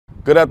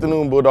Good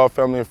afternoon, Bulldog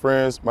family and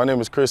friends. My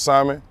name is Chris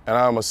Simon, and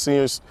I'm a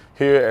senior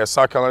here at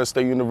South Carolina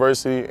State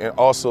University and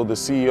also the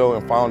CEO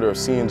and founder of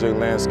C&J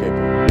Landscaping.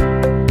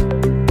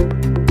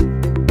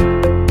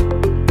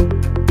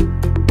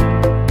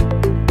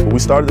 We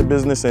started the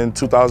business in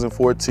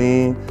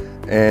 2014,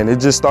 and it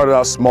just started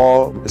out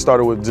small. It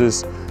started with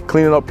just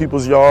cleaning up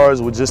people's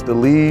yards with just the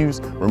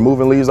leaves,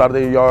 removing leaves out of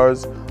their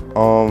yards,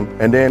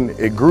 and then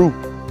it grew.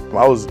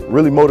 I was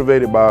really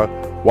motivated by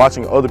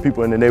watching other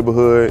people in the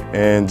neighborhood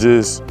and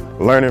just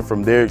learning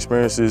from their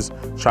experiences,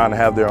 trying to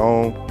have their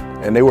own.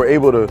 And they were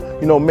able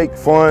to, make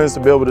funds to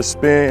be able to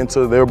spend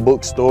into their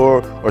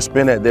bookstore or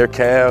spend at their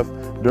calf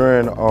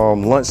during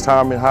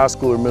lunchtime in high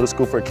school or middle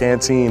school for a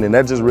canteen. And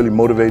that just really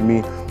motivated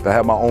me to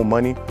have my own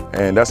money.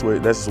 And that's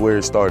where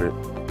it started.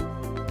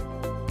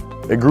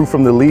 It grew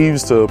from the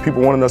leaves to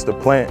people wanting us to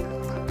plant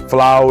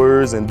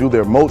flowers and do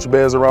their mulch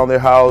beds around their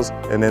house.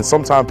 And then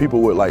sometimes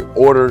people would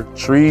order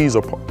trees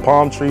or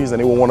palm trees and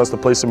they would want us to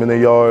place them in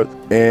their yard.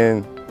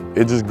 And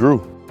it just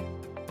grew.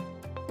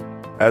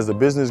 As the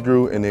business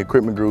grew and the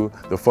equipment grew,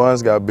 the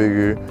funds got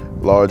bigger,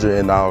 larger,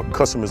 and our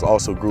customers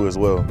also grew as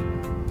well.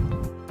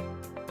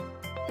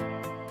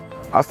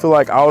 I feel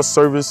like our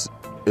service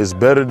is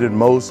better than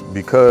most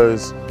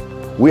because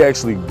we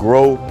actually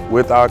grow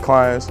with our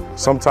clients.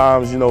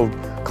 Sometimes,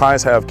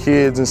 clients have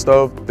kids and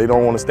stuff. They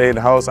don't want to stay in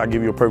the house. I'll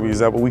give you a perfect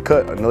example. We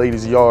cut a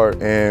lady's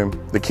yard and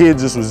the kid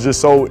was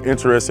just so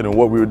interested in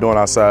what we were doing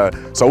outside.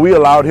 So we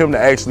allowed him to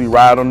actually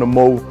ride on the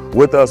mow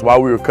with us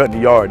while we were cutting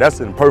the yard.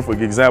 That's a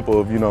perfect example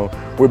of,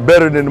 we're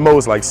better than the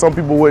most. Like, some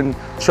people wouldn't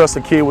trust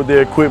a kid with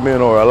their equipment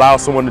or allow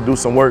someone to do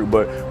some work,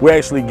 but we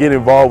actually get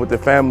involved with the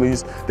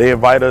families. They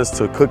invite us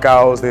to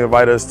cookouts, they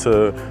invite us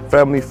to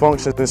family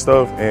functions and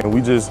stuff, and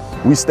we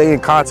stay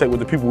in contact with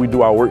the people we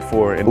do our work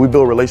for, and we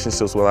build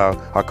relationships with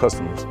our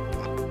customers.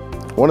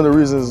 One of the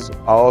reasons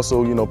I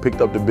also,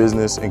 picked up the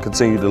business and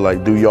continue to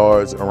do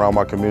yards around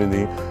my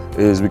community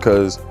is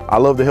because I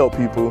love to help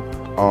people.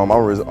 I'm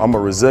a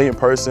resilient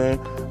person.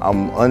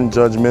 I'm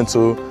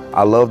unjudgmental.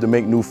 I love to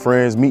make new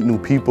friends, meet new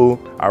people.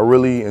 I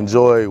really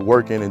enjoy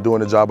working and doing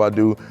the job I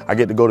do. I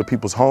get to go to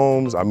people's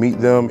homes. I meet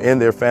them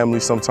and their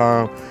families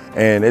sometimes,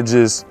 and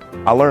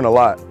I learn a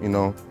lot,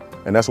 and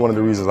that's one of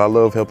the reasons I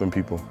love helping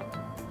people.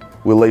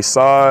 We lay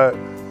sod.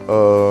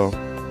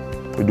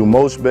 We do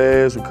mulch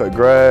beds, we cut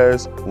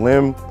grass,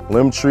 limb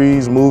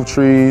trees, move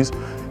trees,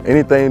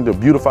 anything to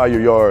beautify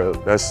your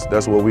yard.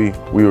 That's what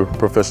we're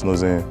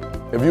professionals in.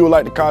 If you would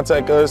like to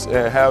contact us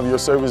and have your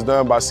service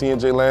done by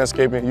C&J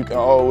Landscaping, you can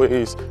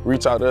always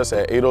reach out to us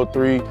at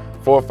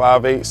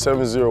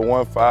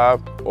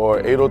 803-458-7015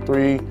 or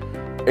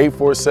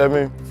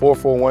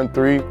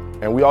 803-847-4413.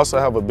 And we also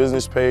have a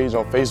business page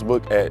on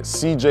Facebook at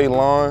C&J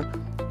Lawn,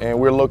 and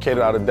we're located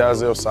out of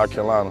Dalzell, South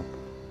Carolina.